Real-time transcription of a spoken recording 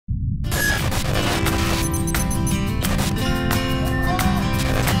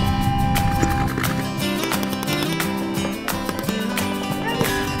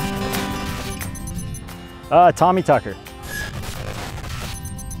Tommy Tucker.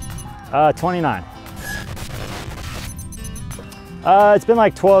 29. It's been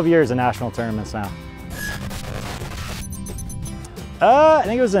like 12 years of national tournaments now. I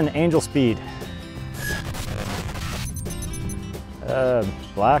think it was an Angel Speed.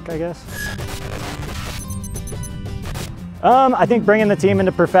 Black, I guess. I think bringing the team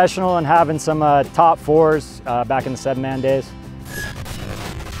into professional and having some top fours back in the 7-man days.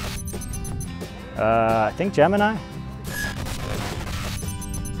 I think Gemini.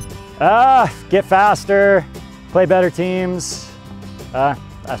 Get faster, play better teams.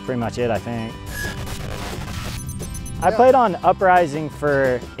 That's pretty much it, I think. I played on Uprising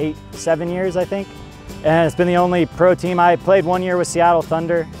for 7 years, I think. And it's been the only pro team. I played 1 year with Seattle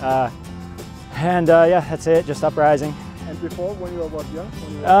Thunder. Yeah, that's it, just Uprising. And before, when you were what, young?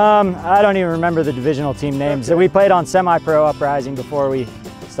 I don't even remember the divisional team names. Okay. We played on semi-pro Uprising before we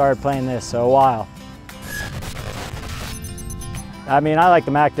started playing this, so a while. I mean, I like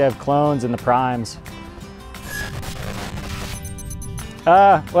the MacDev clones and the primes.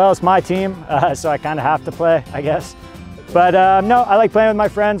 Well, it's my team, so I kind of have to play, I guess. But no, I like playing with my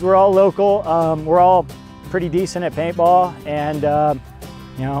friends. We're all local. We're all pretty decent at paintball, and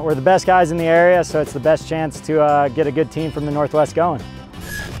you know, we're the best guys in the area, so it's the best chance to get a good team from the Northwest going.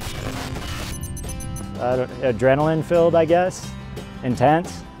 Adrenaline filled, I guess.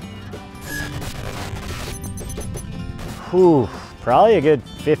 Intense. Whew, probably a good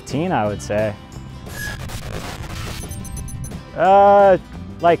 15, I would say.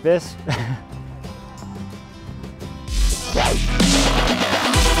 Like this.